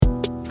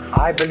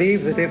I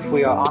believe that if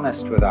we are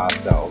honest with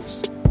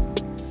ourselves,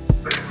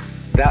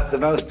 that the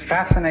most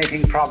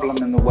fascinating problem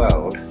in the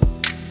world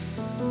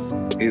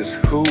is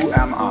who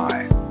am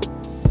I?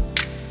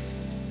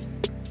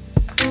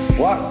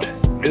 What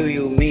do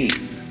you mean?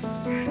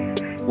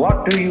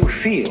 What do you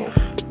feel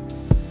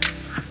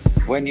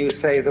when you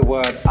say the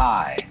word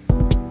I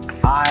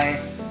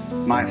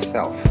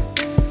myself?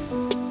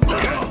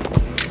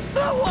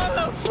 I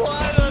wanna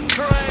fly the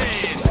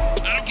train!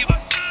 I don't give a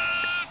fuck!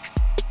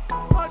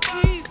 Oh,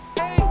 jeez.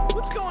 Hey,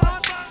 what's going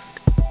on, man?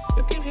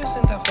 You keep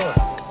using that phone.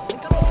 I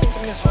don't think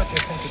it is what you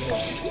think it is.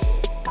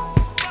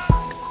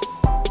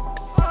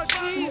 Oh,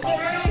 jeez. Hey,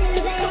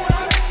 what's going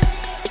on?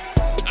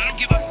 I don't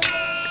give a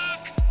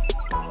fuck!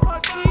 Oh,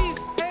 jeez.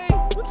 Hey,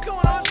 what's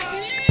going on, man?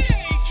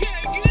 You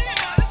can't get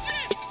out of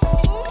this!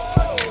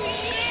 Oh,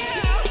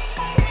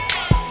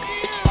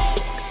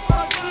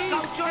 jeez.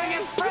 Stop joining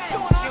your friends,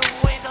 What's going on? you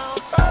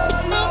widows.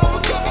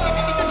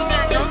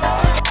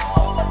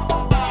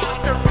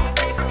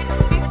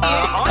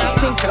 I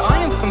think that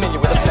I am familiar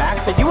with the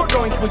fact that you are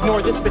going to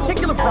ignore this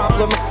particular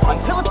problem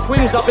until it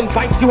swings up and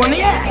bites you on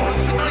the ass.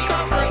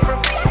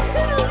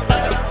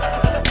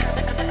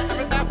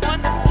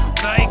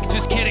 Psych,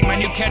 just kidding. My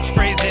new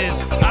catchphrase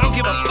is, I don't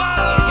give a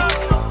fuck!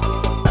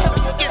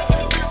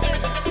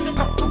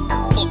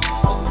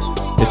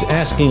 It's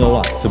asking a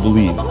lot to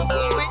believe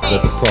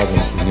that the problem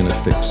is going to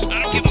fix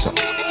itself.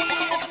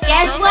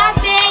 Guess what,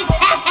 bitch?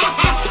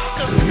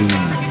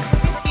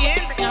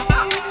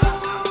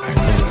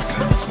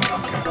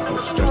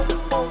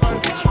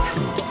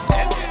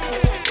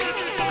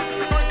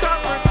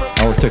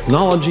 Our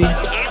technology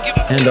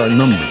and our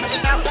numbers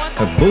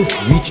have both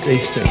reached a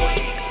state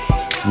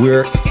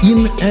where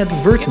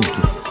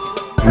inadvertently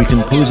we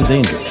can pose a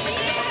danger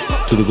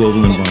to the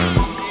global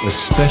environment,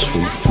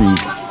 especially through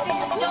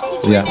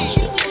the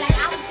atmosphere.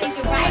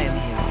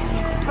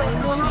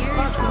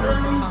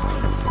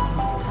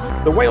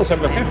 The whales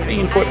have a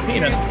 15-foot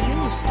penis.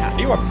 Are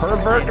you a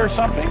pervert or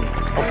something?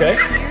 Okay.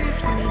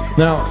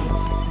 Now,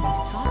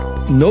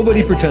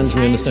 nobody pretends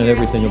we understand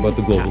everything about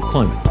the global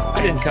climate.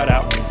 I didn't cut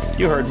out.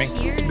 You heard me.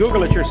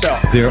 Google it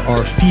yourself. There are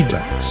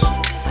feedbacks,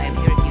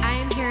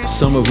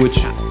 some of which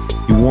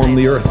you warm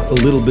the Earth a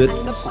little bit,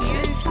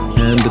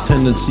 and the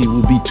tendency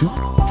will be to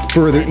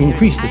further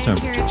increase the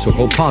temperature,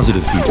 so-called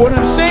positive feedback. What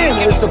I'm saying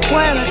is the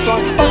planet's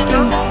on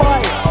fucking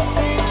fire.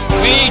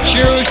 We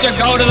choose to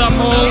go to the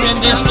moon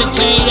in this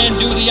decade and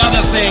do the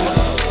other things,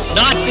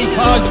 not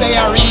because they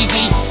are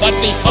easy, but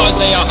because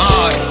they are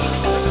hard.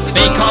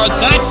 Because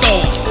that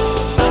goal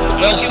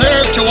will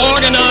serve to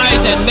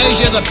organize and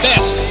measure the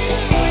best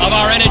of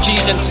our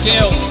energies and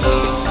skills.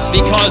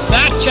 Because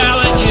that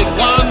challenge is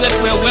one that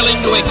we're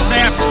willing to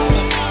accept,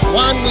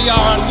 one we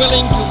are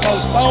unwilling to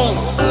postpone,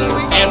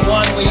 and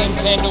one we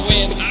intend to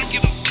win. I don't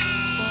give a fuck!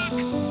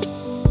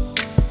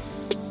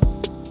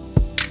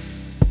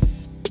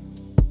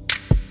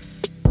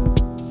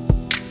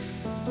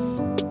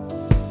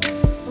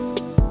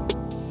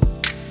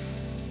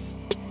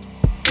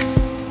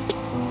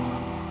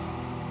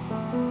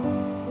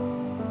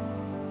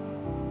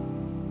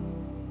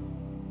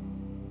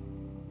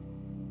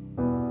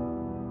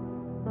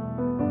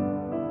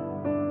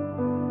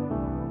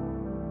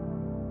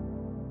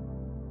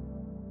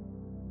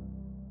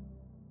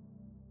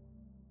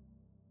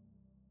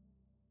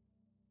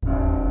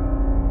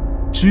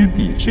《知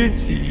彼知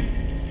己，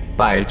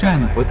百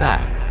战不殆》，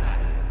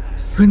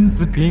孙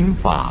子兵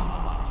法。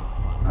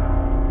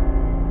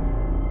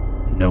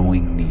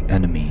 Knowing the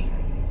enemy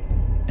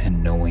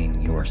and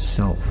knowing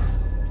yourself.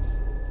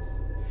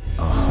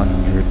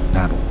 100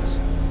 battles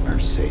are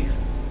safe.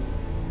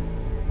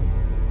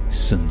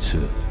 Sun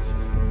Tzu,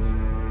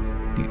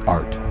 The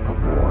Art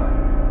of War.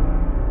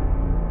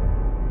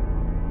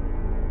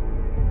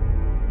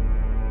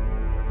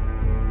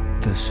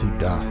 The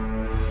Suda,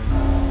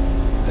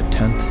 a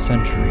 10th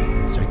century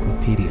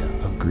encyclopedia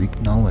of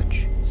Greek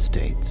knowledge,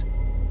 states,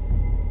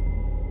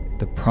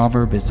 the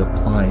proverb is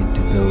applied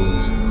to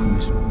those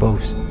whose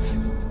boasts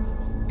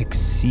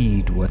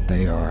exceed what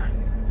they are,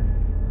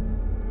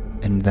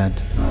 and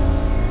that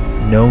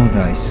know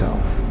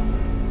thyself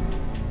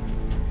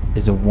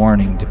is a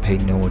warning to pay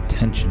no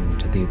attention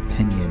to the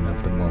opinion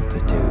of the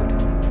multitude.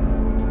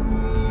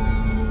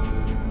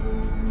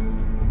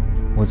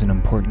 Was an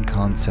important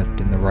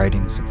concept in the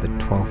writings of the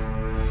 12th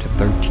to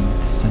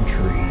 13th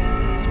century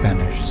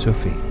Spanish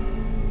Sufi,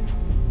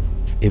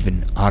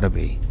 Ibn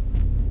Arabi.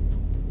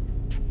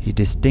 He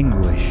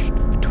distinguished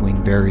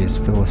between various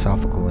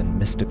philosophical and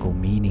mystical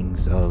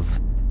meanings of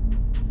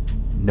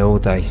know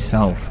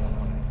thyself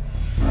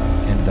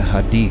and the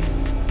Hadith,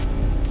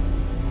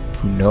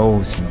 who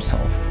knows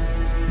himself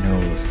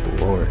knows the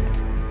Lord.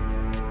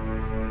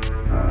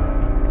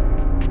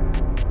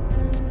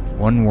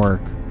 One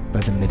work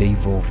by the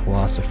medieval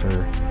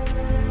philosopher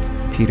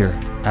Peter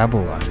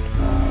Abelard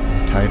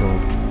is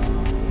titled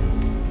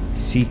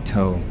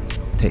Cito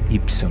te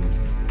ipsum,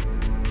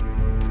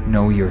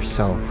 Know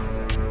Yourself,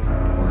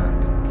 or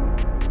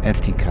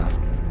Etika.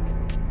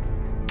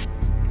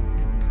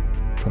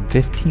 From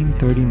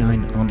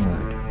 1539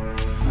 onward,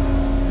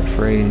 the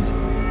phrase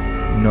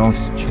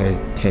nosce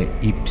te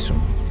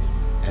ipsum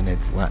and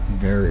its Latin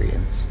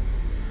variants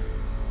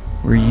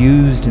were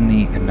used in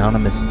the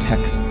anonymous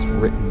texts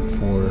written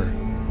for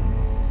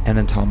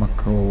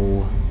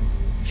anatomical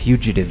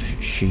fugitive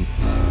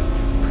sheets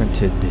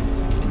printed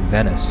in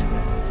Venice,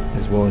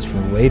 as well as for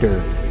later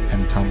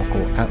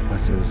anatomical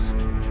atlases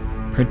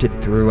printed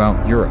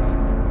throughout Europe.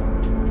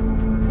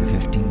 The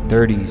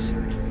 1530s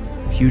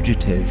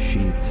fugitive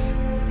sheets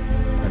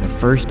are the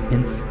first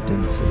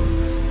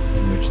instances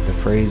in which the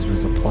phrase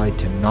was applied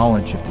to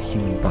knowledge of the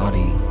human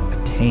body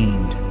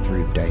attained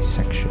through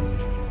dissection.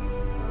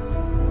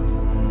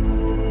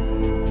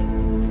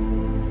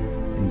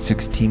 In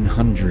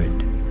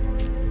 1600,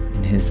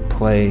 in his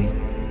play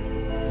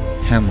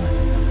Hamlet,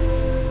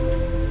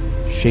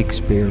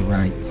 Shakespeare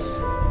writes,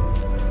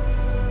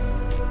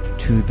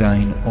 "To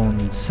thine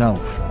own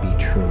self be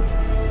true."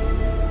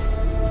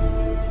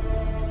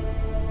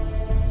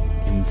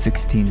 In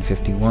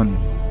 1651,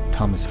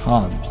 Thomas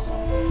Hobbes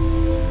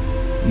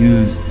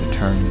used the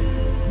term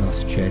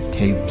nosce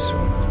te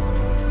ipsum,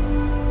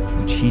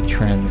 which he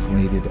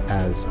translated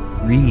as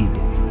 "read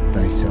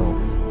thyself,"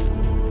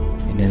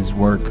 in his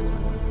work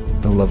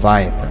The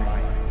Leviathan.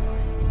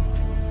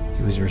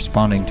 He was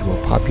responding to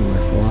a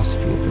popular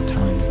philosophy at the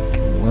time that you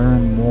can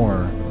learn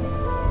more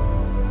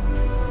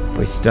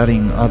by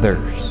studying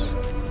others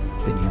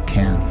than you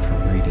can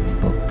from reading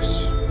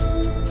books.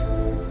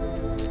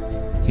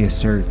 He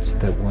asserts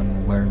that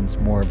one learns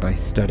more by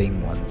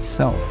studying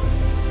oneself,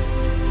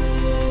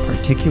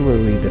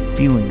 particularly the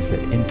feelings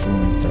that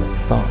influence our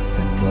thoughts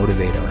and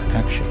motivate our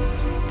actions.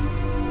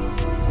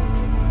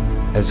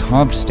 As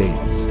Hobbes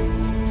states,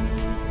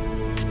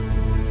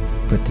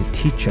 but to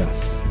teach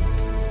us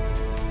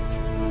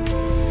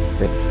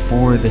that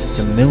for the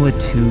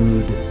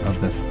similitude of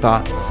the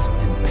thoughts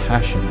and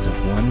passions of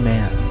one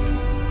man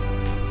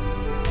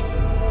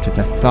to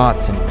the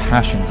thoughts and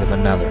passions of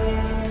another,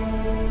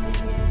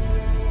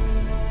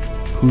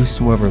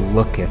 whosoever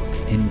looketh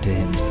into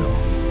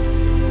himself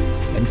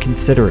and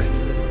considereth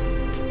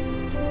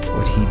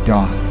what he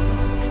doth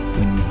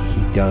when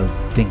he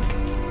does think,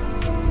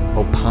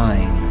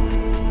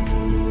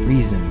 opine,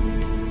 reason,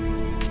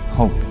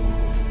 hope,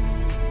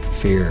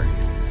 fear,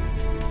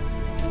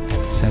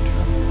 etc.,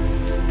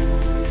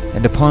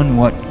 and upon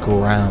what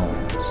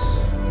grounds,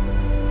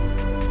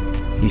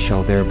 he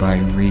shall thereby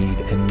read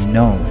and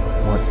know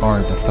what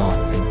are the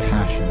thoughts and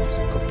passions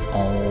of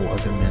all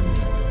other men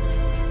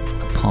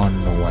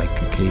upon the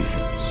like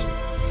occasions.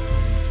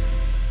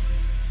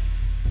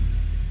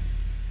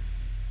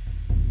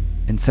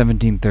 In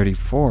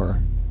 1734,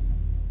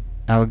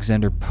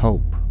 Alexander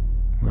Pope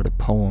wrote a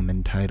poem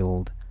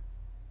entitled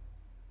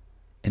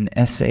An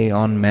Essay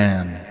on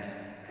Man,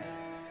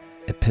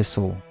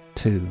 Epistle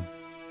 2,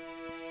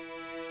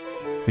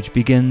 which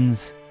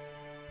begins,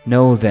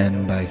 "Know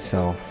then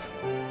thyself,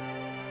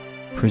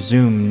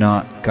 presume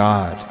not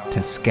God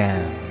to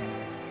scan.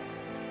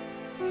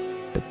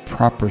 The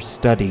proper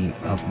study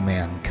of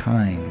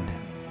mankind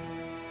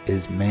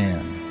is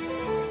man."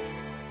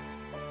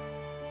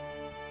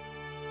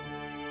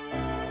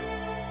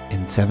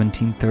 In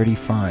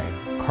 1735,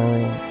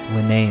 Carl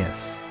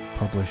Linnaeus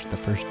published the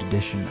first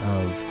edition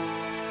of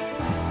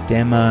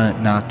Systema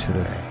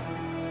Naturae,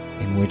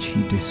 in which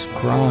he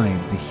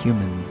described the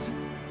humans,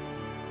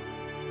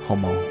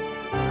 Homo,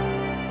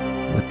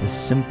 with the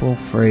simple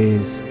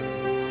phrase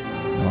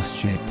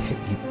nosce te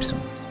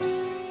ipsum.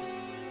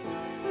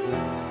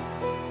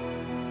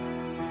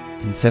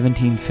 In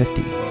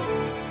 1750,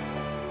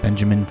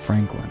 Benjamin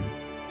Franklin,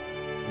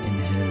 in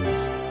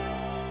his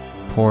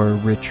Poor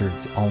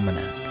Richard's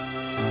Almanac,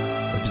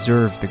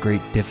 observed the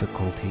great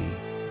difficulty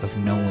of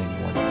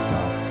knowing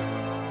oneself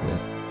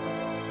with,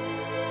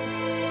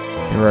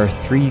 "There are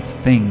 3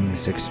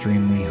 things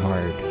extremely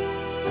hard: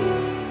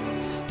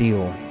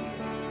 steel,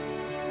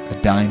 a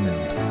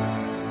diamond,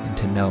 and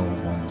to know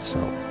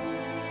oneself."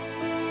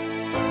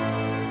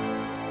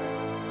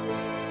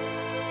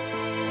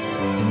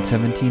 In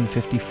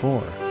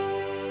 1754,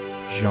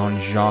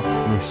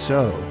 Jean-Jacques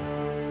Rousseau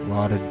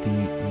lauded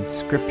the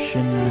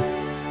inscription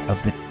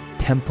of the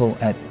temple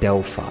at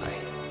Delphi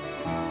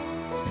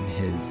in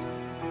his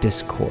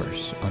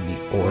Discourse on the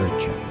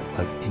Origin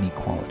of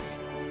Inequality.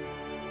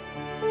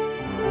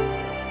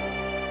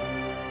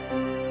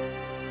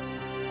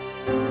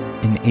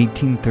 In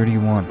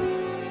 1831,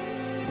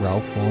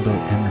 Ralph Waldo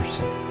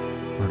Emerson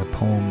wrote a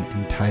poem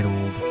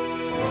entitled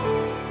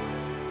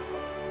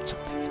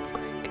something in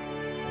Greek,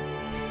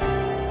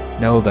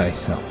 "Know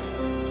Thyself,"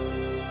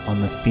 on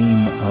the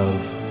theme of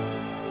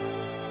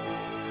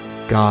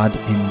God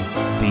in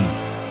Thee.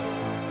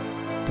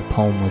 The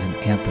poem was an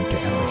anthem to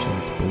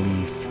Emerson's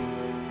belief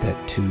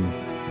that to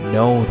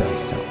know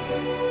thyself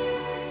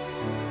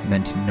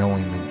meant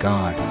knowing the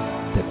God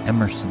that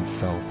Emerson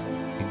felt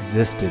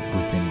existed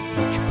within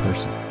each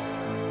person.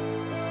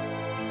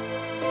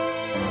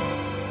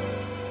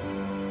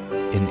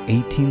 In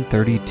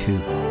 1832,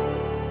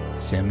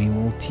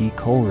 Samuel T.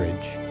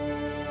 Coleridge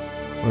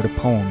wrote a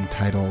poem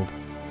titled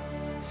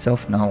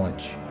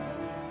Self-Knowledge,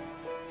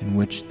 in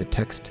which the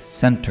text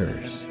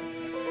centers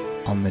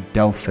on the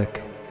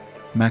Delphic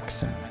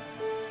maxim,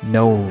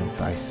 know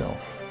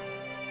thyself,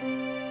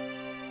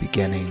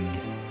 beginning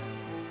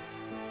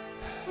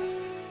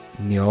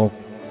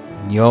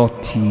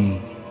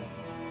Nyoti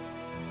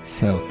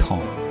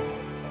Seoton.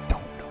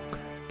 Don't know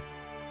Greek.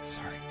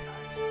 Sorry,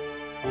 guys.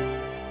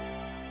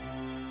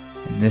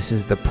 And this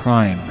is the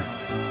prime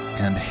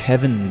and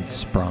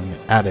heaven-sprung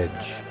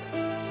adage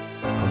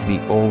of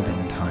the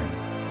olden time.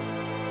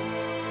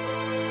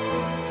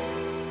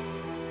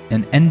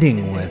 And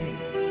ending with,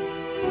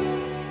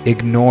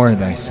 ignore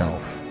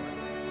thyself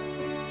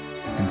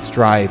and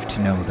strive to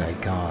know thy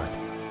God.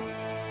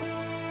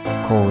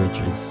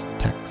 Coleridge's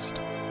text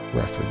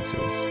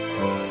references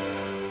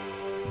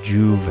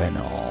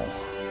Juvenal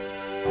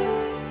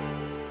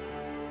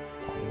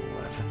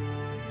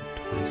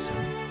 11:27.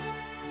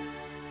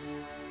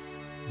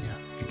 Yeah,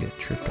 I get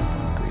tripped up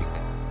on Greek.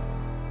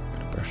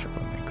 Gotta brush up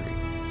on my Greek.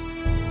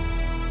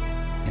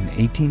 In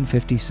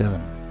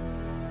 1857,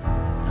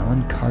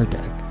 Allan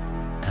Kardec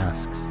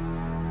asks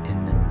in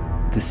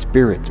The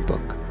Spirit's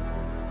Book,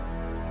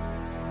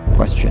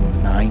 question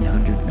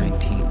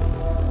 919,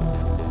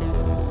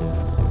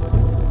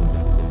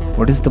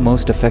 what is the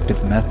most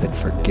effective method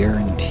for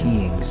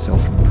guaranteeing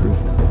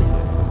self-improvement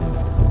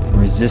and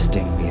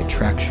resisting the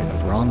attraction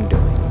of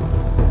wrongdoing?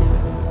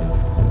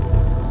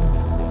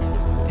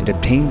 And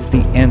obtains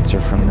the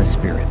answer from the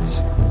spirits.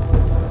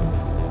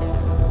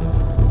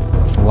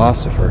 A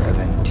philosopher of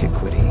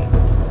antiquity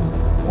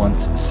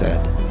once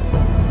said,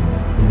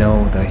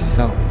 know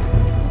thyself.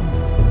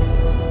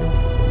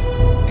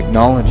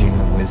 Acknowledging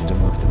the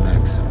wisdom of the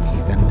maxim, he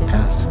then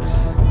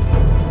asks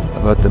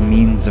about the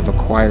means of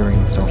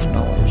acquiring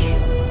self-knowledge,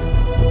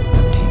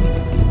 obtaining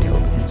a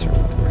detailed answer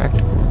with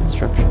practical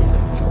instructions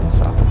and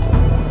philosophical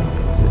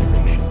moral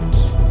considerations.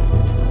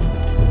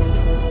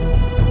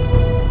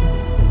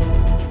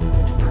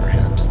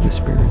 Perhaps the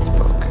Spirit's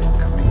Book,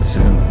 coming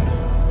soon.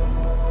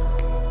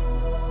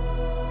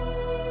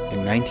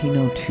 In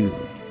 1902,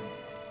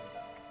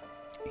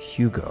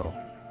 Hugo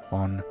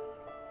von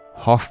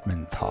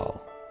Hofmannsthal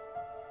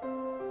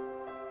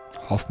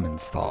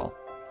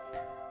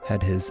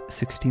had his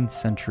 16th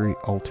century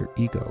alter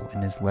ego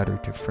in his letter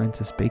to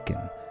Francis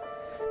Bacon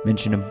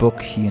mention a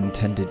book he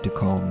intended to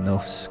call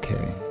Nosce te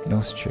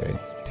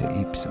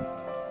ipsum.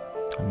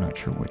 I'm not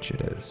sure which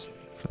it is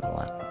for the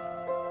Latin.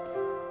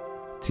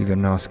 It's either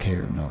Nosce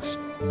or Nosce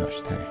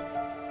te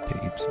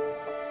ipsum.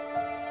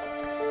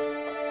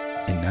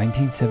 In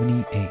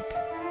 1978,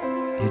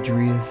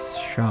 Idries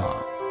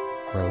Shah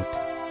wrote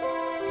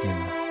in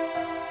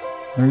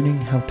Learning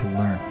How to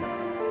Learn,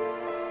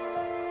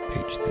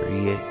 page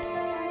 38.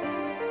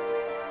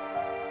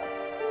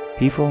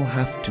 People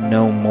have to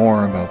know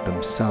more about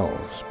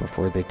themselves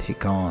before they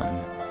take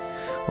on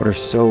what are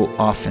so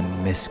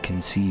often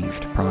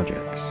misconceived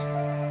projects.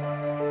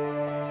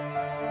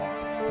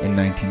 In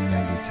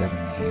 1997,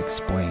 he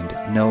explained,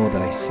 know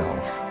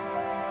thyself,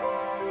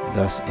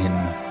 thus in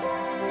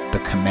The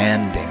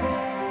Commanding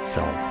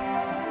Self,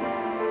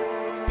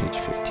 page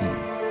 15.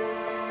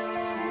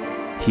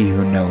 He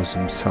who knows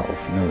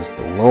himself knows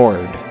the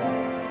Lord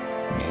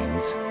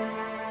means,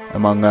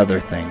 among other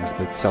things,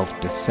 that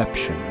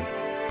self-deception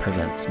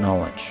prevents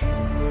knowledge.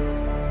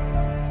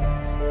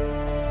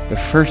 The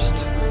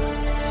first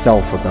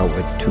self about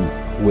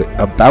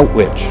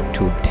which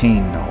to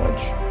obtain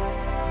knowledge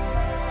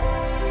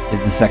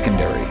is the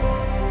secondary,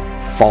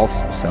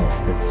 false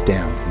self that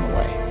stands in the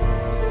way.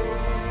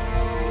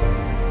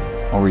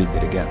 I'll read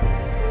that again.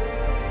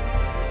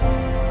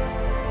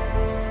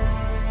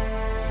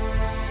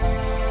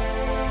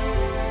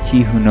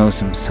 He who knows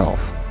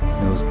himself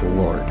knows the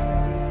Lord.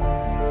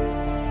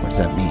 What does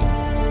that mean?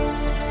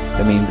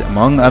 That means,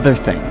 among other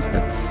things,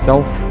 that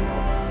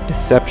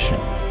self-deception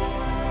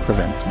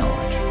prevents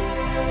knowledge.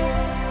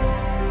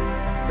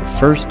 The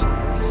first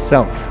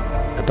self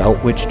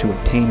about which to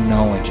obtain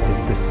knowledge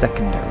is the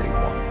secondary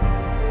one,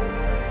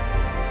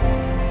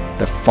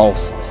 the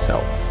false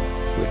self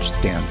which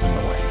stands in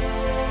the way.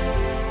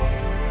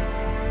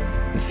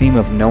 The theme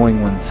of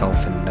knowing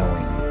oneself and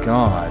knowing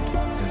God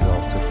is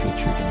also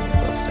featured in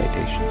the above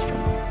citations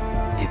from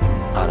Ibn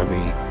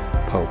Arabi,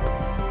 Pope,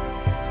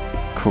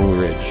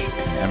 Coleridge,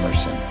 and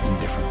Emerson in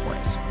different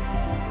ways.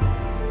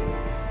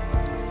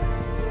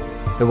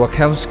 The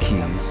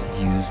Wachowskis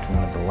used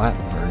one of the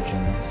Latin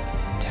versions,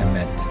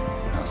 Temet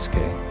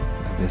Nosce,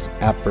 of this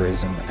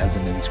aphorism as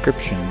an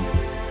inscription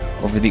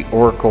over the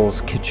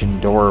Oracle's kitchen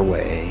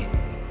doorway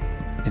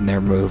in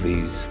their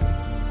movies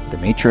The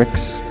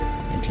Matrix,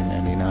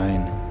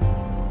 1999,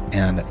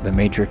 and The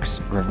Matrix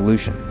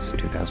Revolutions,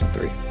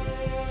 2003.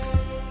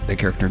 The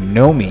character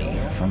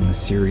Nomi from the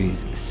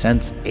series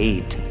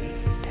Sense8,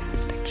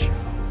 fantastic show,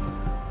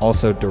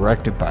 also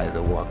directed by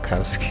the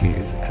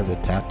Wachowskis, has a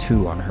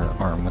tattoo on her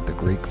arm with the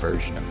Greek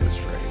version of this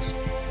phrase.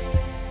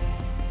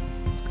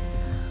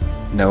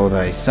 Know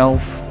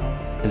thyself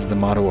is the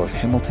motto of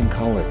Hamilton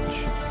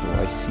College, the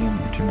Lyceum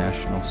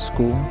International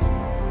School,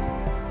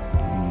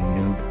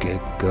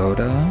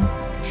 Nugegoda,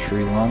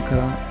 Sri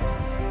Lanka,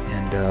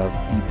 and of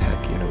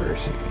IPEC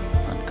University,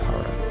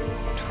 Ankara,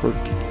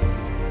 Turkey.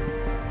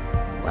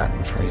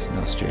 Latin phrase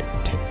nostre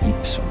te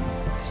ipsum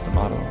is the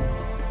motto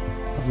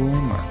of the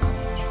Landmark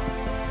College.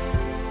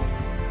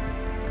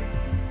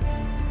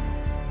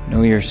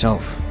 Know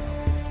yourself.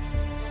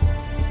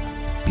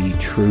 Be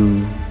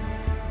true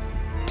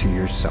to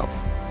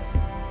yourself.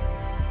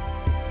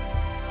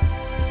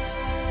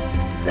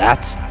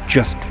 That's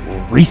just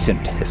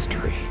recent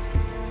history.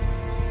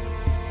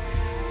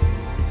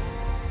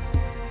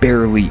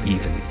 Barely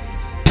even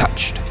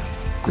touched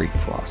Greek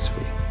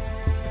philosophy,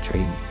 which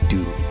I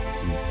do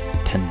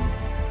intend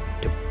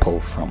to pull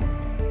from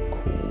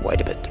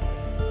quite a bit.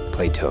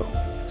 Plato,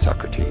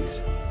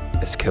 Socrates,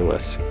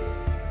 Aeschylus.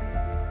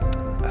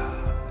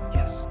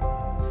 Yes.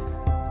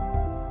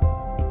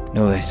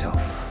 Know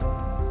thyself.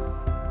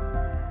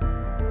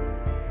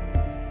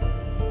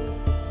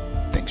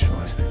 Thanks for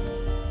listening.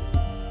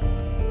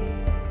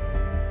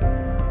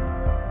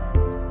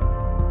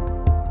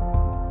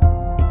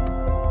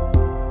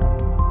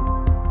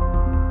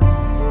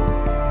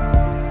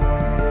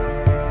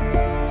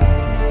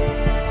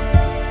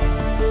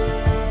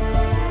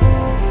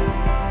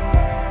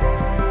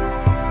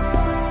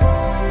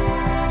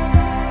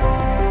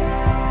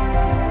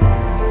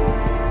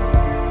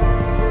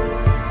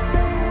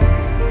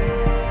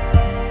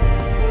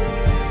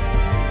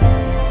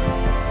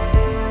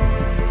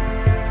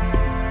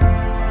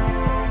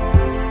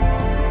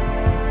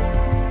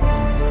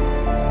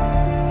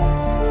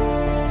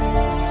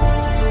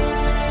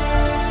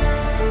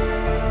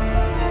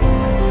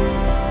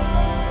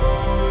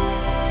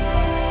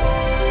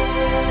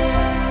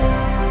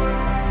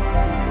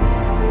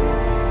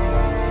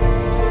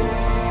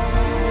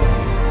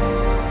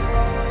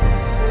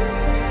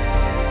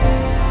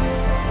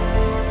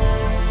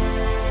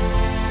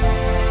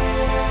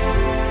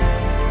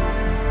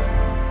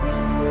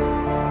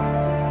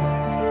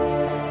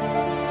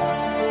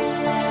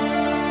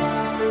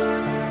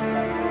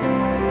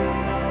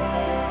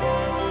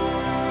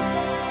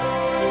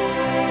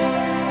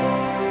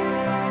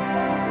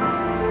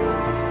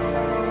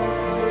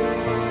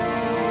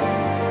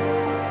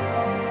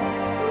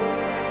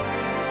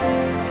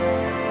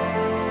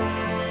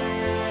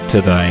 To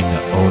thine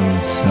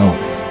own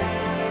self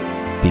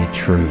be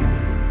true.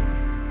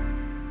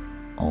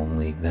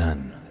 Only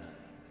then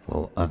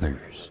will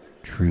others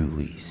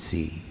truly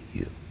see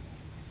you.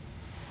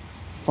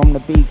 From the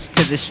beach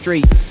to the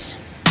streets,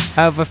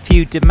 I have a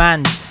few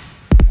demands.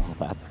 Oh,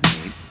 that's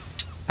neat.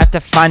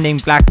 After finding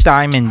black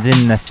diamonds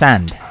in the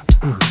sand.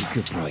 Ooh,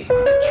 good boy, you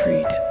want a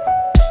treat.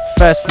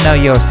 First, know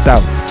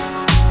yourself.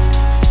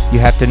 You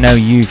have to know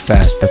you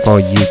first before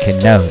you can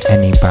know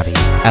anybody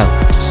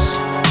else.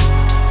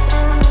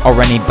 Or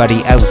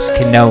anybody else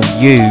can know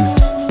you.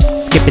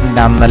 Skipping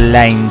down the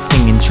lane,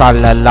 singing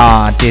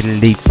tra-la-la,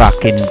 diddly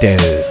fucking do.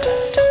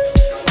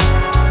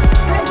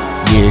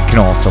 You can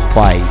also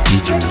play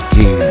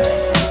didgeridoo.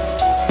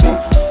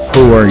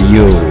 Who are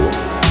you?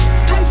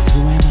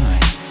 Who am I?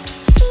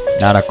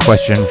 Not a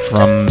question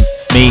from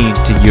me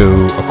to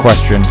you, a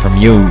question from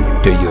you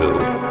to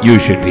you. You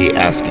should be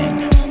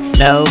asking.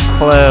 No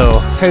clue.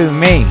 Who,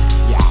 me?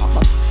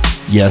 Yeah.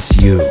 Yes,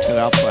 you. Who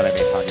else would I be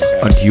talking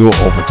to? And you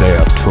over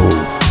there too.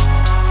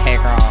 Hey,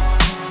 girl.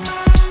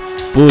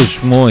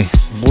 Push my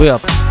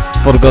blade.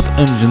 Forgot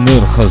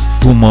engineer has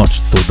too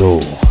much to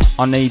do.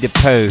 I need a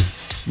poo.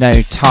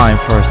 No time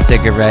for a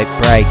cigarette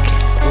break.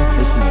 Don't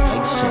make my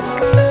legs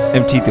shake.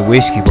 Emptied the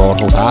whiskey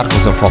bottle. That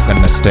was a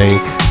fucking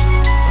mistake.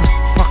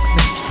 Fuck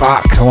me.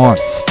 Fuck, I want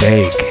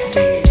steak.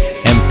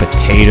 And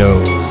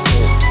potatoes.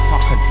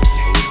 Fucking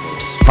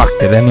potatoes. Fuck,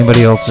 did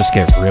anybody else just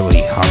get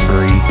really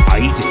hungry?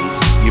 I did.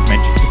 You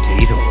mentioned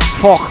potatoes.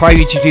 Fuck, why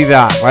would you do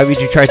that? Why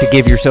would you try to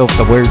give yourself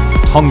the word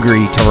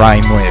hungry to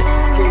rhyme with?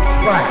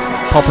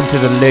 Pop into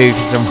the loo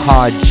for some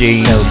hard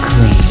jeans. So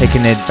clean.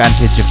 Taking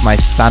advantage of my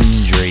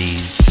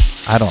sundries.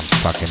 I don't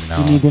fucking know.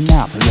 You need a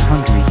nap. Are you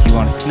hungry? Do you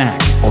want a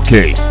snack?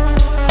 Okay,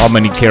 how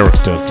many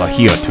characters are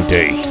here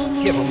today?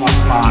 Give him a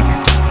slog.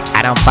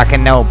 I don't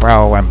fucking know,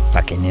 bro. I'm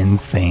fucking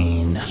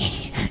insane.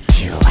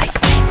 Do you like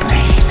my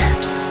brain?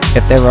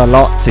 If there are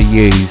lots of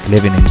yous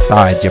living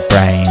inside your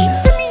brain,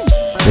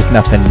 there's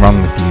nothing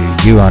wrong with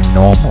you. You are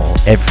normal.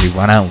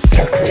 Everyone else,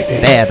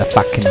 they're the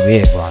fucking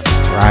weird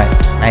ones, right,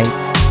 mate?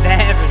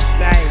 They're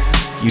insane.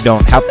 You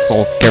don't have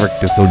those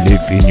characters who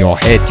live in your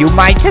head. You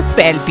might as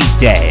well be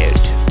dead.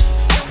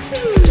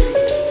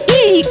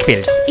 E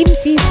equals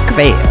MC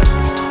squared.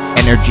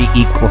 Energy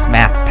equals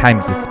mass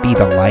times the speed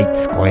of light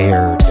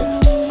squared.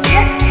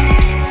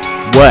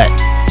 What?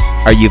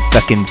 Are you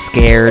fucking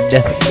scared? Are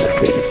you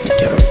afraid of the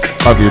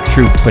dark? Of your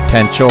true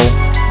potential?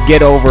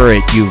 Get over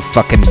it, you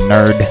fucking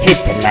nerd. Hit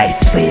the light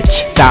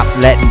switch. Stop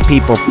letting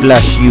people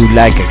flush you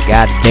like a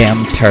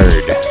goddamn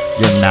turd.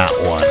 You're not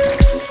one.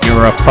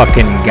 You're a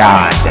fucking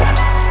god.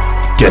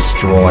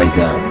 Destroy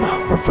them.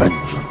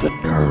 Revenge of the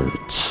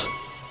Nerds.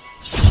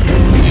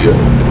 Studio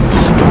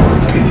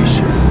Stargazer.org.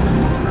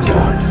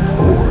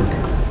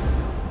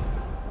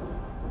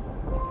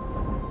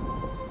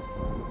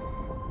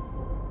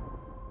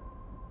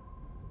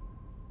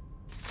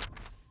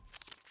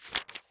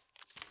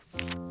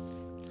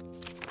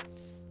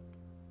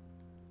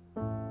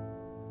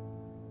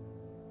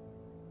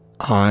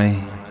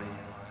 I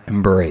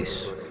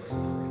embrace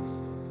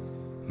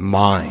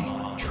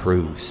my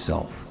true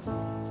self.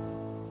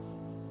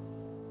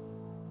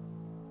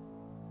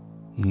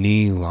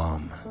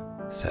 Neelam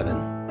 7.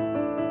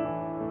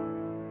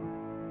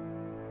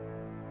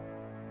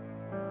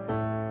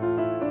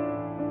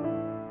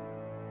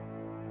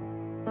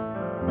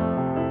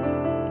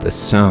 The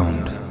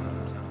sound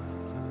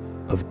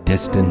of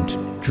distant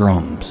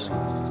drums,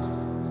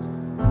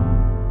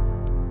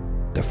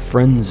 the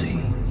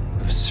frenzy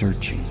of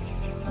searching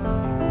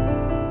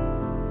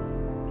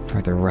for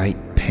the right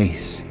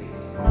pace,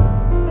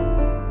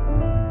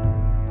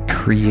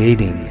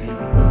 creating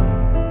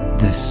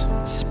this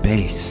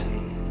space.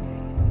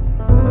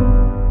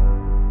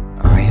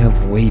 I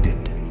have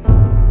waited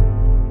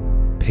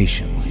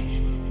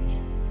patiently.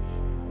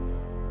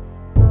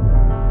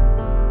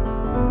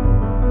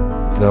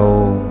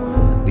 Though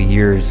the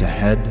years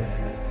ahead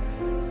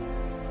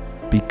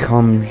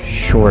become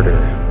shorter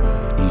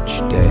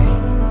each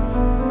day,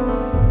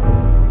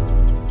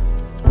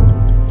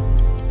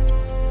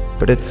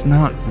 but it's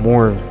not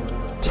more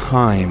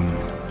time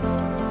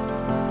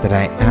that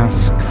I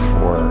ask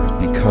for,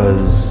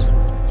 because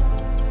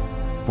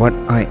what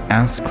I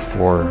ask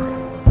for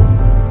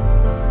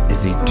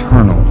is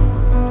eternal,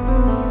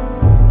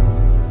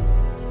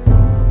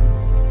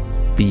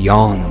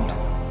 beyond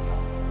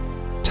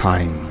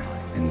time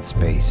and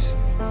space.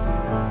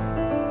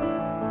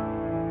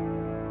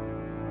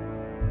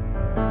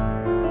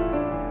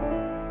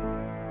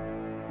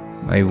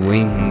 My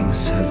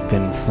wings have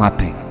been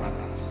flapping.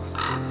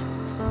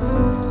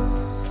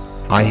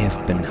 I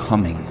have been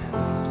humming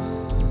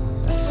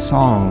a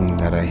song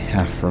that I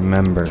half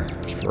remember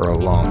for a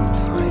long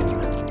time.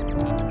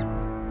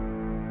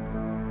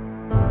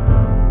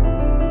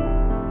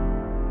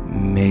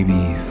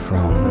 Maybe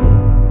from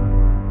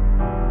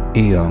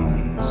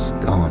eons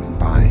gone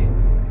by.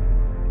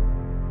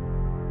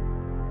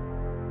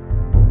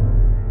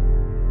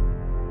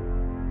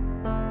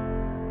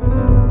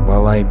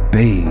 While I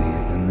bathe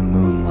in the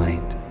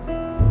moonlight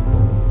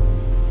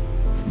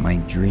of my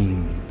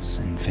dreams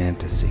and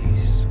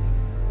fantasies,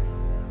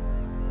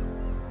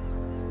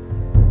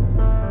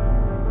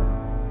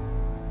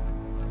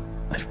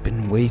 I've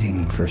been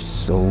waiting for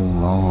so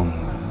long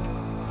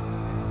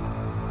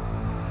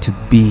to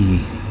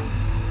be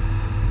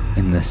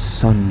in the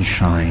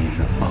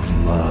sunshine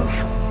of love.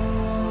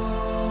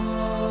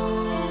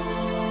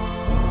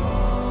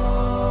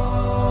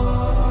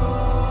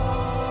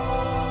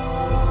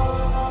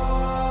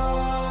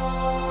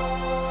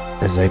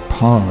 As I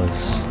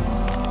pause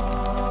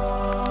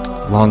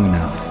long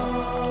enough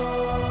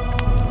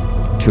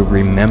to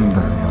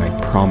remember my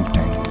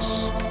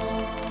promptings,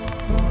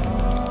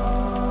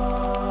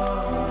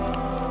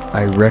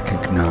 I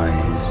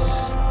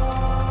recognize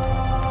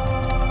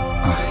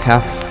a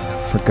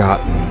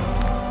half-forgotten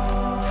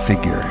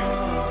figure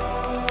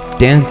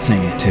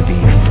dancing to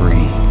be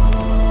free.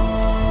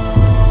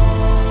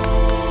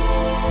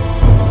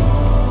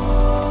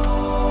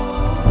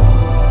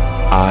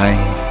 I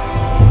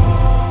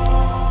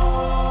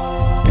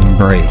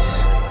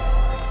embrace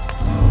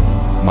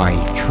my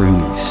true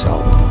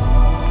self.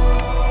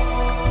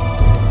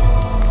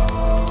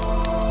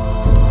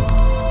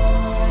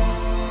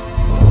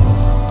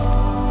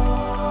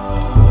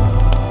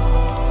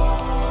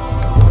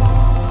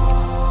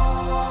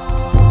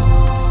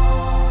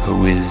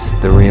 Who is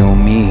the real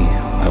me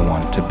I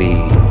want to be?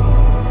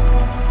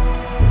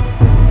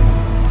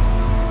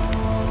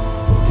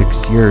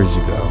 6 years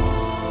ago,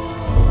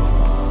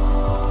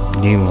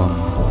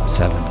 Neelam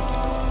 7.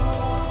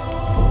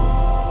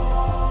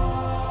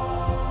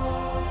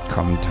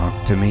 Come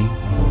talk to me.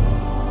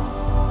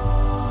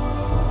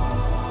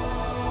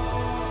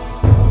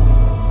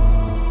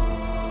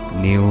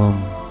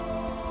 Neelam,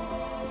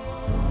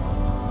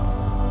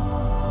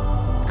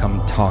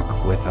 come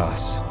talk with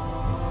us.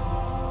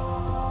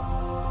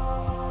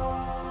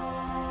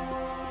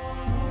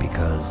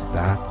 Because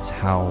that's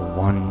how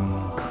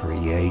one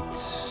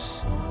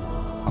creates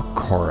a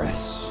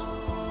chorus.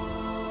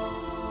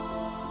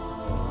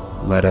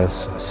 Let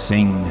us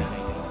sing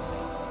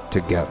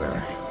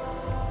together.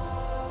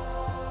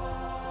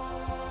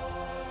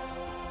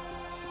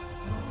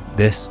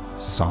 This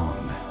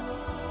song,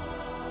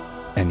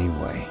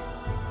 anyway.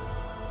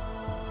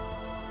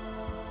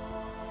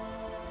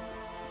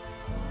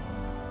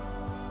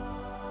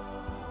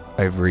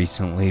 I've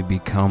recently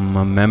become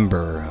a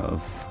member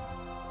of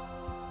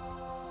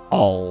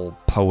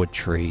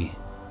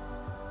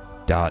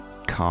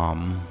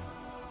allpoetry.com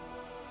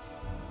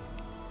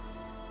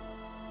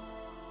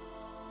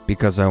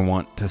because I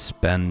want to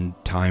spend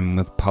time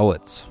with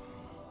poets.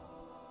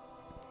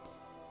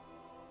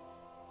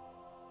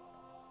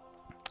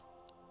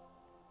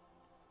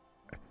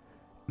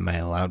 Am I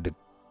allowed to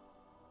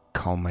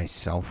call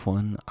myself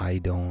one? I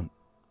don't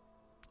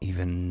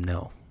even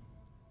know.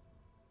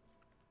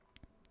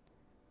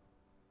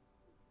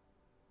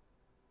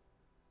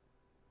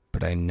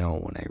 But I know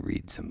when I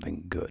read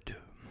something good.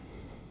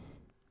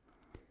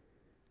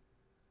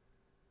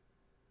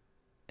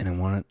 And I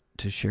want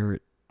to share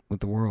it with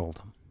the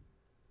world.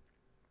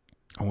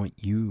 I want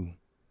you,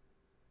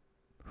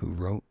 who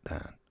wrote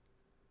that,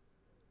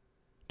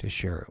 to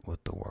share it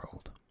with the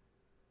world.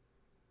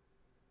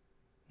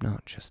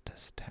 Not just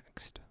as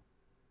text.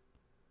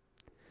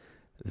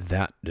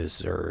 That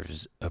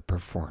deserves a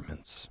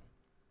performance.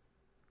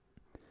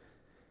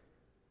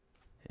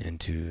 And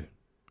to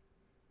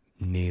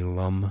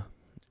Neelam,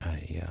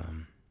 I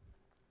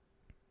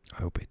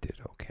hope it did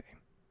okay.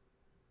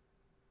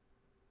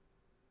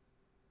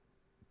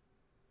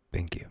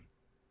 Thank you.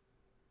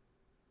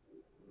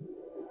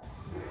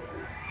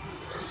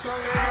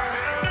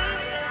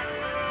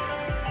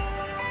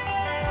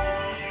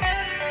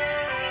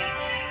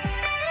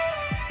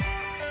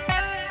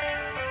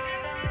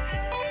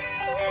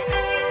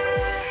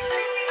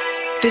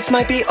 This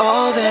might be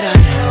all that I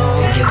know.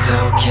 Think it's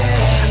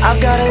okay.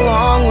 I've got a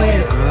long way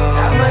to grow.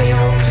 At my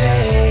own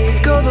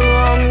pace. Go the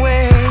long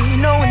way.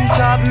 No one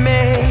taught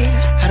me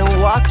how to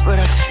walk, but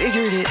I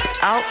figured it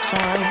out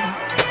fine.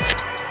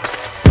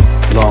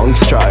 Long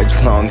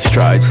strides, long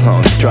strides,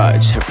 long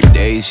strides. Every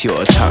day's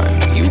your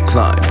time. You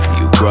climb,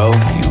 you grow,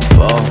 you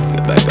fall.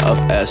 Get back up,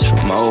 ask for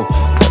more.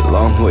 Got a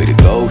long way to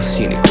go,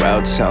 scenic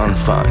route sound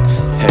fine.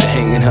 Head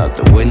hanging out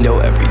the window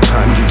every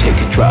time you take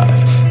a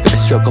drive. Gotta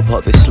soak up all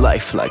this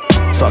life like,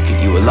 fuck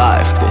it, you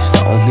alive. This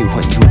the only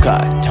one you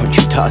got, don't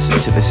you toss it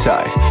to the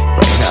side.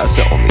 Right now's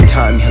the only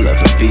time you'll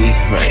ever be.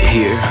 Right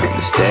here, on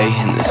this day,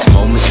 in this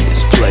moment, in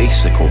this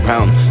place. Look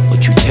around,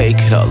 what you take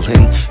it all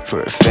in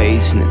for a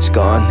phase, and it's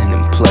gone, and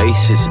in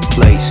place is a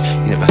place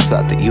you never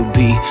thought that you'd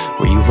be.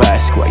 Where you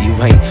ask why you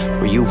ain't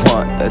where you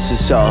want, that's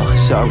just all.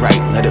 It's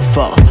alright, let it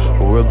fall,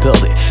 or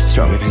rebuild it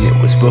stronger than it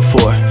was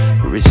before.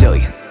 You're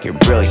resilient, you're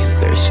brilliant,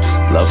 there's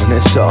love in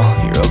us all.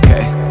 You're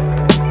okay,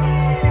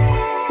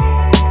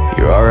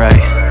 you're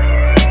alright.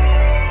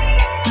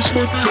 This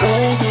might be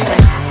all that I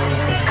know.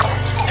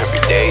 Every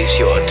day's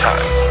your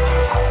time.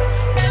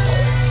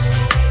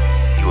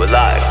 You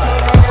alive.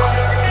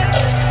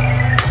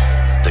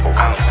 Stick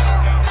around.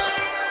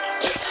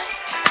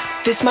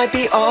 This might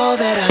be all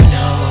that I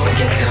know. Think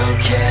it's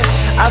okay.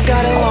 I've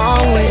got a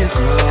long way to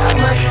grow. At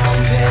my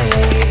own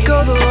pace.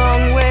 Go the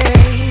long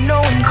way.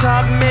 No one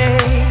taught me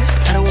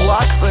how to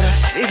walk, but I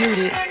figured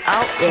it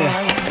out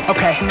fine.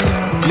 Okay,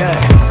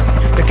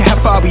 look at how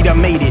far we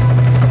done made it.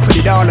 I put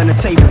it all on the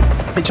table.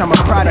 Bitch, I'm a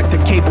product of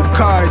cable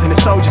cars and the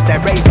soldiers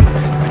that raised me.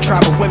 A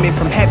tribe of women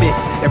from heaven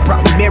that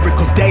brought me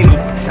miracles daily.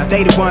 Now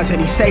they the ones that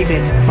he's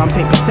saving. Moms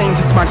ain't the same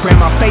since my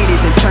grandma faded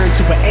and turned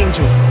to an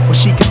angel. Well,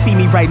 she could see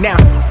me right now.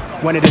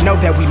 Wanted to know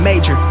that we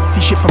major.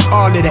 See shit from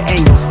all of the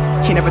angles.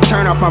 Can't ever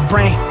turn off my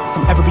brain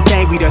from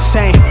everything we done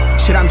saying.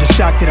 Shit, I'm just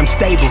shocked that I'm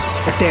stable.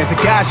 If there's a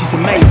God, she's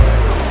amazing.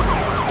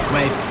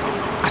 Wave,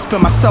 I spill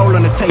my soul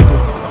on the table.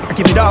 I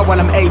give it all while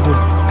I'm able.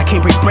 I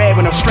can't break bread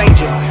with no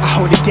stranger. I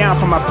hold it down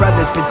for my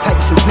brothers. Been tight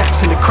since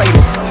naps in the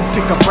cradle. Since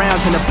pick up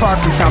rounds in the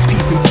park, we found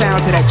peace and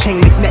sound to that chain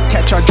link net.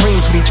 Catch our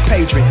dreams with each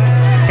page.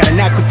 Got a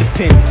knack with the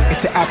pen.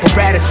 It's an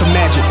apparatus for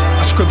magic.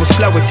 I scribble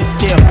slow and sit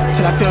still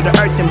till I feel the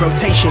earth in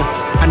rotation.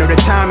 I know the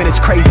timing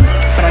is crazy,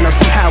 but I know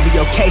somehow we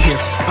okay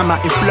here. I'm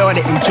out in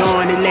Florida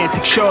enjoying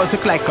Atlantic shores.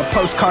 Look like a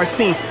postcard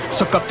scene.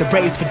 Soak up the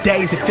rays for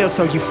days. It feels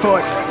so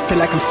euphoric. Feel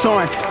like I'm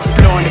soaring, a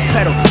floor in the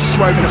pedal,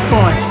 swerving the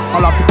foreign.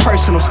 All off the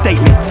personal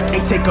statement.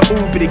 Ain't take a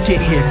Uber to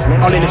get here.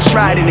 All in the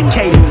stride in the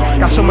cadence.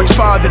 Got so much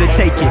farther to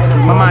take it.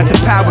 My mind's a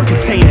power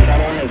container,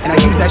 and I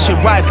use that shit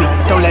wisely.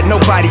 Don't let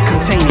nobody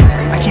contain it.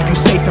 I keep you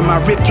safe in my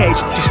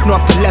ribcage, just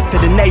north and left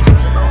of the navel.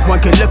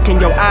 One good look in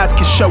your eyes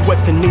can show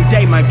what the new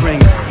day might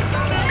bring.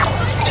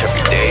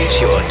 Every day's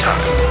your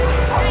time.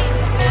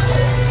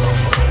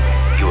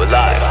 You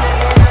alive.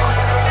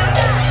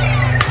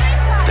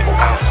 Stick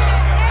around.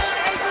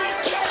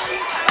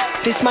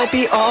 This might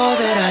be all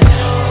that I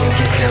know. Think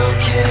it's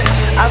okay.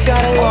 I've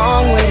got a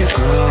long way to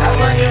grow. At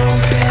my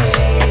own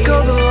pace.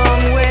 Go the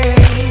long way.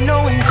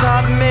 No one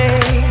taught me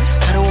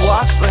how to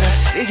walk, but I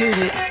figured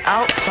it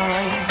out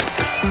fine.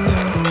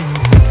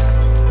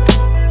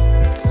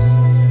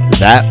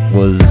 That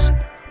was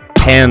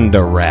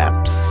Panda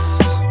Raps.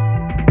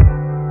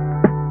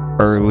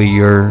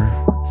 Earlier,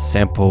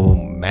 sample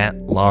Matt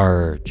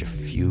Large, A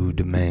Few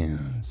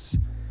Demands.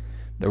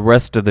 The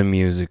rest of the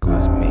music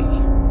was me.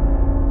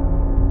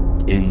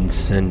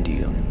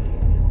 Incendium.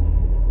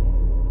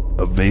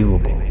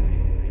 Available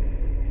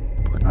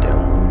for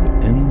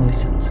download and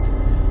license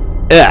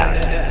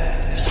at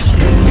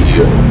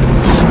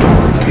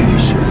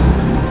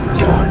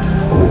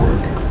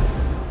StudioStargazer.org.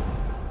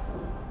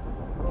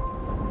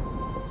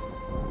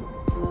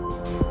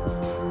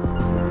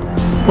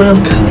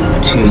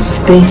 Welcome to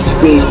Space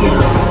Radio,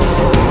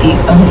 the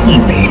only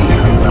radio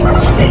from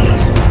space.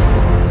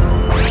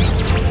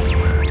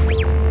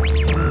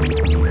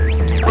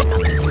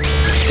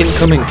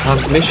 Incoming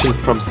transmission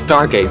from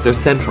Stargazer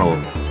Central.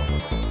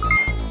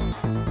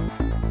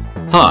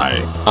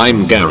 Hi,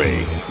 I'm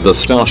Gary, the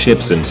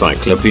Starship's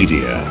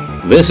Encyclopedia.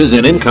 This is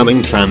an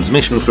incoming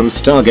transmission from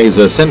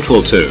Stargazer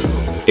Central to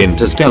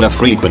Interstellar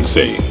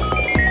Frequency.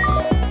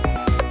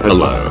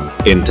 Hello,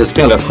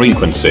 Interstellar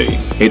Frequency.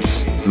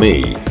 It's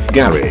me,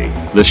 Gary,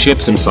 the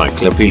ship's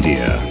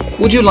encyclopedia.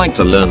 Would you like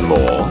to learn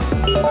more?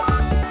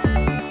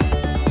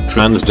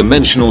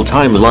 Transdimensional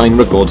timeline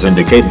records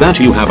indicate that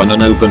you have an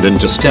unopened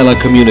interstellar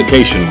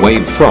communication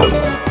wave from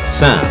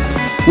Sam.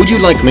 Would you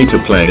like me to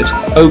play it?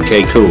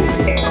 Okay, cool.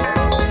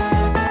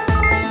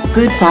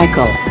 Good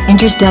cycle,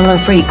 interstellar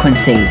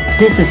frequency.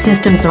 This is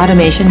systems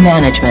automation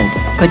management,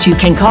 but you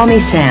can call me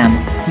Sam.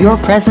 Your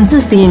presence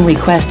is being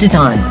requested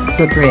on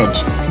the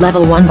bridge,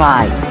 level 1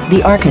 by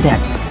the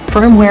architect.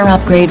 Firmware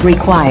upgrade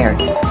required.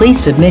 Please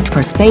submit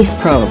for space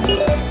probe.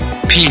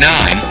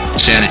 P9,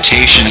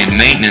 sanitation and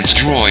maintenance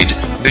droid,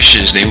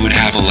 wishes they would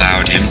have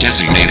allowed him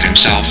designate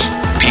himself.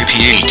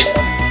 PP8.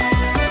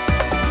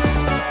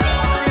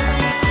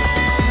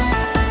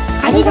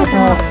 ありがとう、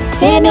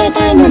生命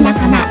体の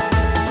仲間。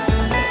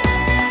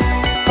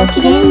ご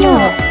きげんよう。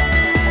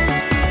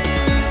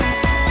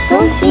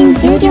送信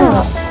終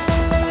了。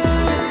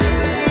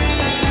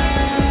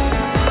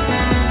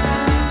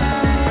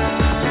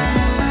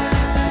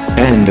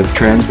End of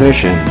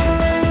transmission.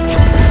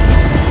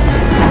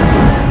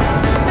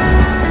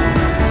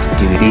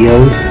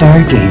 Studio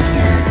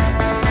Stargazer.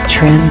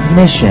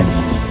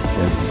 Transmissions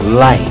of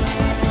light.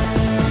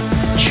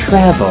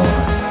 Travel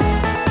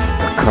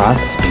across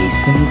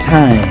space and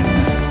time.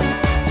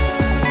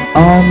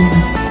 On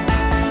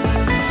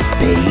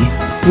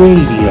Space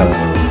Radio.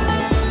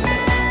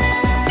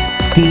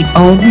 The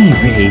only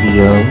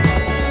radio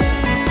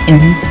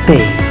in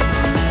space.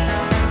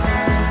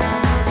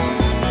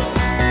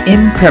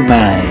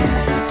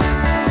 Improvised.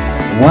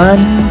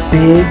 One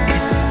big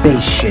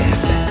spaceship.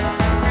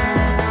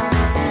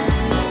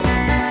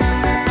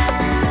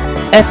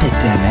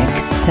 Epidemic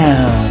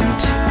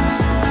sound.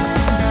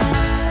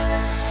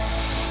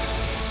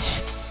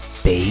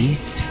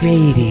 Space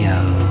Radio.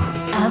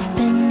 I've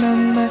been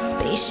on my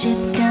spaceship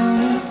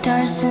counting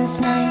stars since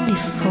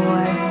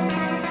 '94.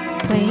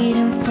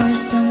 Waiting for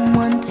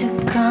someone to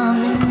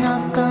come and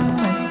knock on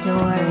my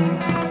door.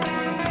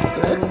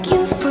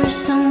 Looking for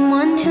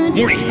someone who'd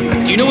Morty,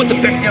 do you know what the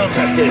Bechdel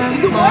test is?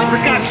 For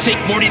God's sake,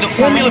 Morty, the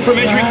formula for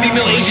measuring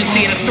female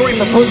agency in a story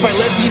proposed by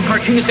lesbian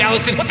cartoonist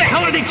Allison. What the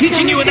hell are they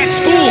teaching you in that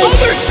school?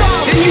 Other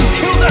stuff! Then you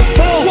killed us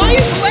both! Why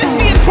is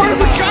lesbian part of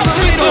a job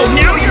title? Oh,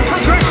 now you're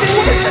progressing?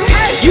 What is the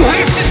test? You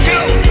have to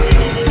tell!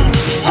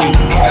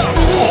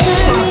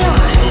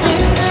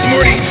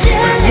 Morty,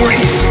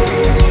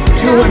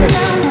 two women.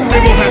 They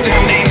both have to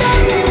have names.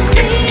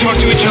 Talk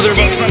to each other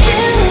about something.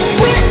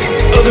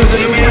 Other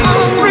than a man.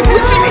 Rick,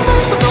 listen to me!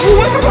 We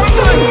went the wrong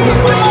time!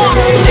 My mom!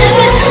 And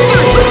my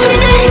sister! Listen to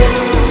me!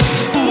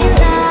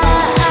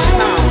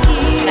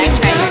 Can I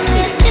try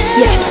your tea?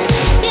 Yes.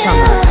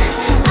 Summer.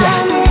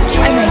 Yes.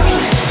 Try my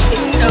tea.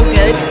 It's so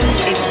good.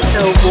 It's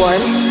so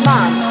warm.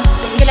 Mom,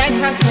 can I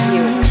talk to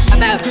you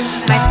about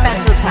my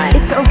special time?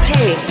 It's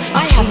okay.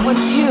 I have one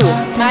too.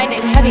 Mine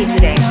is heavy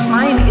today.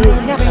 Mine is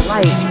never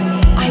light.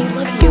 I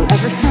love you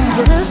ever since you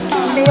were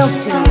mailed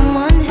to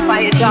me by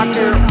a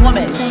doctor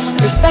woman.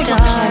 Your special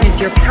time is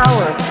your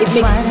power. It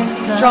makes you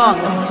strong.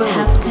 Boom.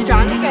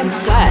 Strong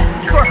against what?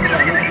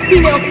 Scorpions.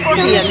 Female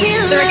scorpions.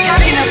 They're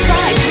attacking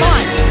outside. Come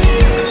on.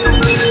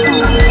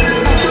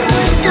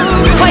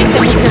 Fight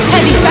them with your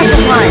heavy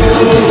special time.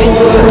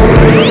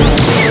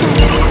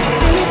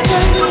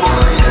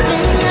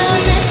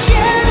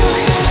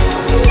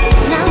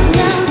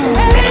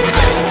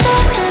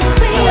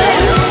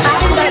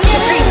 I'm that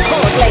Supreme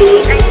Court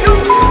lady.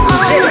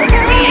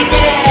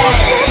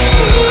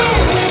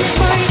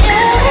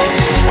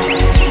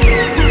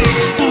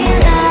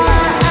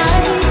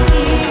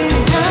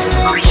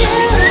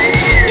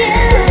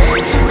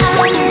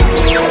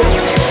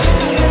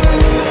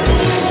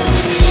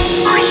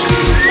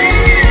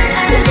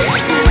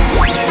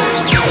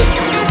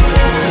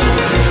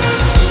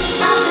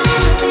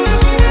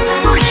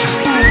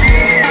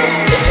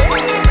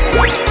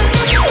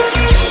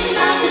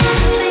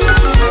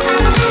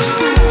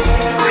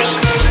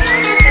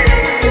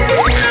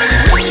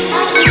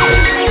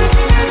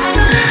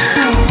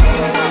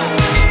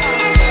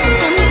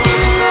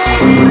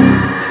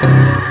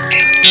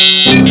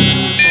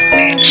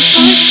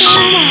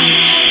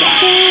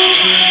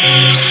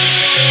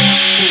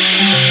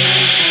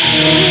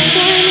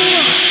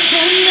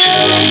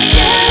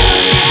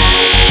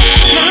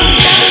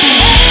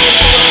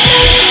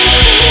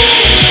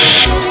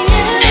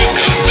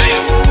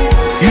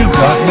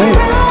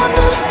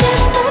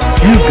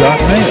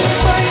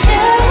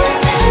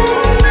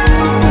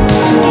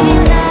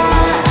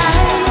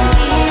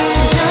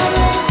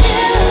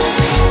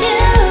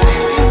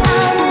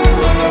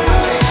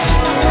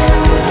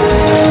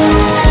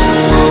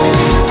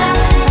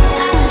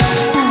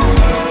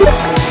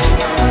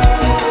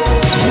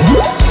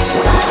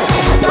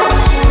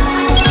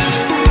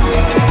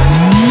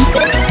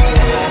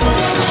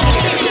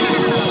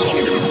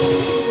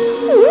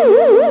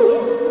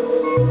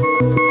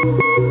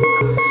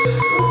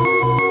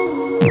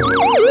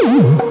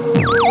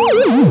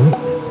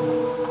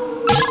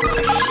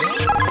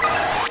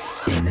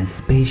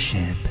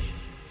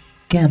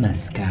 Gamma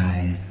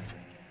Skies.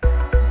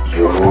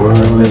 You're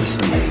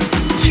listening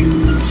to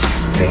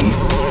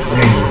Space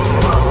Radio,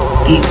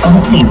 the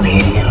only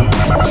radio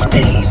in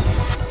space.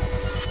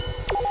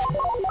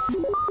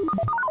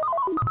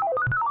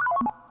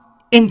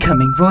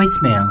 Incoming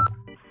voicemail.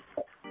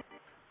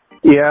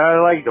 Yeah,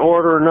 I'd like to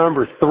order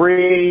number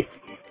 3,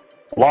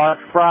 large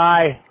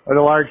fry with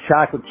a large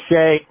chocolate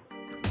shake.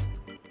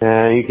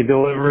 And you can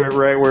deliver it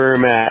right where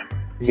I'm at.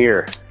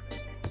 Here.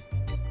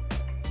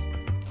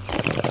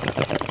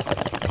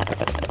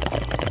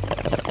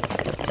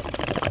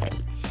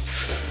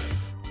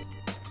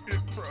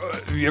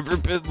 Have you ever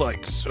been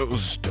like so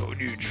stoned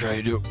you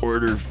try to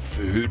order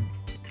food?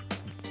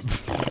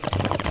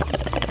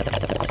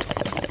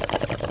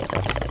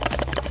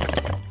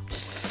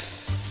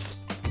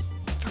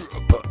 Through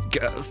a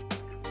podcast.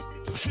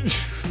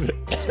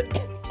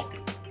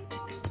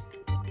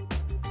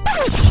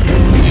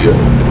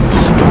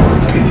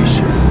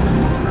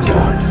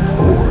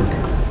 StudioStargazer.org.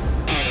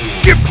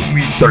 Give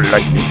me the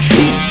lightning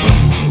show.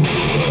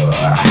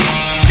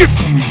 Give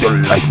me the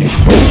lightning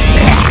bolt.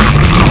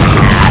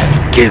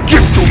 Give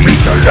to me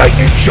the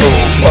lightning show.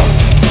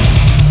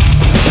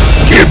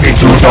 Give me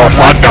to the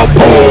thunder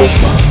boom.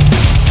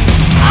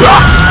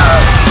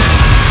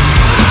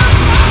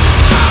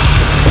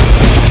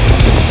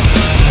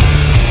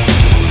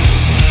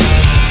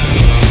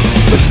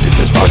 Listen to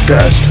this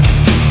podcast.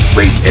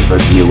 Rate and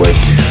review it.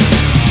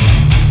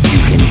 You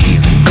can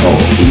even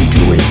call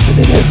into it if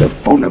it has a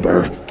phone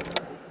number.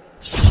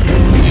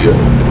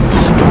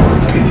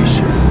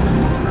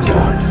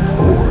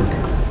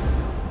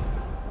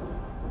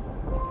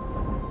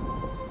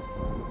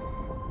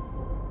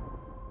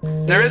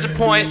 There is a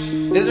point.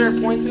 Is there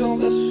a point to all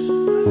this?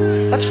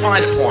 Let's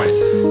find a point.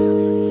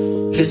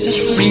 Is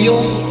this real?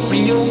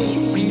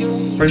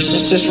 Or is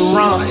this just a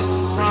ride?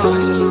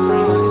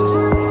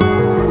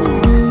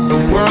 The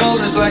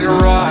world is like a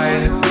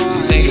ride.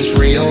 You think it's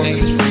real?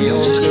 It's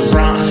just a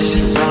ride.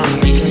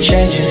 We can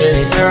change it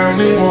anytime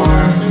we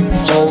want.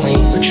 It's only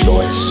a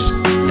choice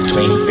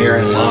between fear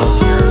and love.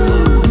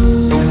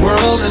 The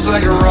world is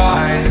like a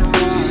ride.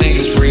 You think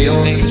it's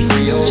real?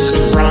 It's just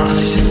a ride.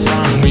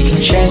 We can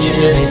change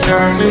it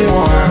anytime we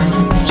want.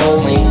 It's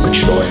only a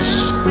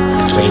choice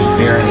between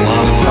fear and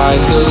love. The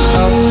ride goes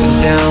up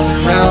and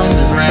down, round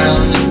and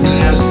round.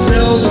 It has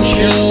thrills and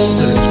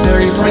chills, and it's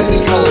very brightly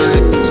colored.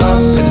 It's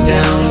up and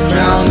down,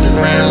 round and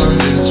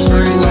round, and it's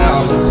very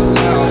loud.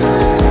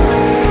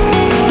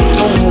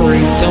 Don't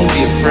worry, don't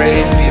be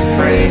afraid.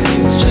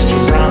 It's just a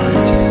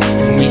ride,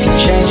 and we can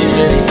change it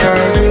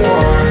anytime we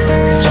want.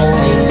 It's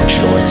only a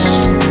choice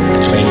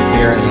between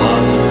fear and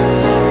love.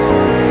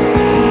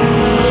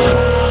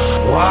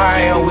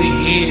 Why are we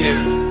here?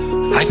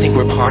 I think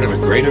we're part of a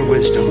greater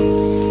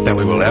wisdom than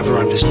we will ever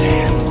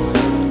understand.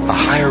 A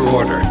higher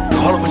order.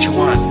 Call it what you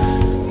want.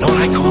 Know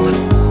what I call it?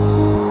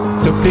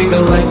 The big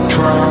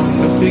electron.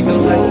 The big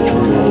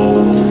electron.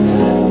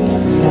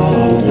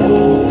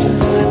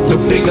 The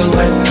big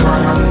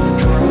electron.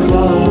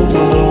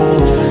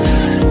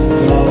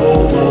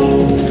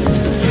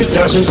 It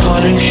doesn't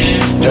punish,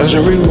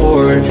 doesn't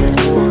reward.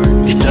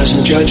 It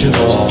doesn't judge at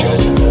all.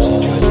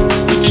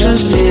 It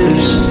just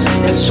is.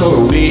 And so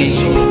are we,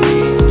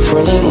 for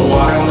a little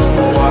while.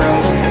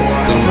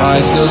 The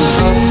ride goes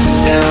up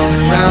and down,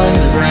 round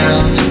and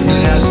round.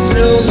 It has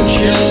thrills and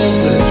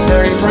chills, and it's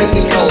very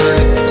brightly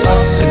colored. Up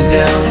and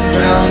down,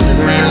 round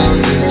and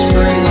round, and it's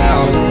very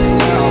loud.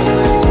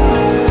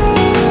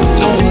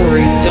 Don't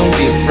worry, don't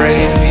be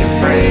afraid.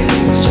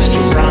 It's just a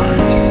ride,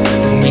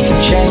 and we can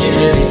change it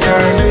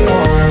anytime we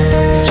want.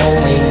 It's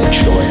only a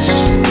choice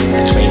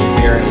between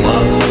fear and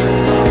love.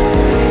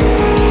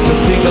 The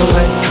big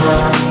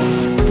electron.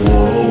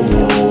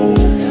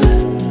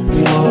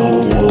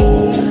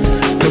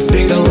 The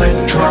big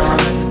electron.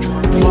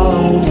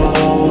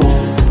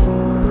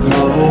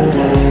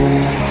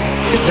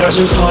 It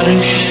doesn't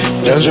punish,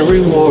 doesn't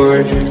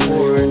reward.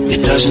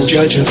 It doesn't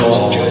judge at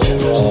all.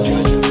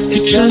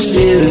 It just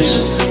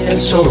is, and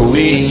so are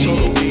we,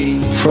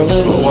 for a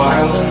little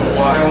while.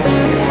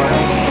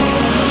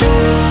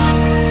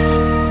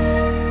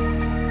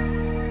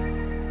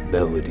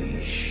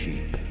 Melody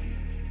Sheep.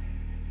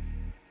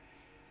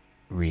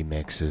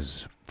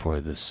 Remixes for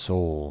the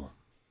soul.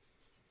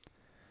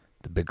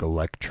 The Big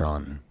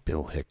Electron,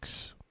 Bill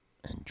Hicks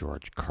and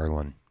George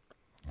Carlin.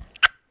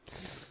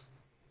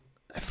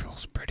 That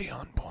feels pretty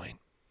on point.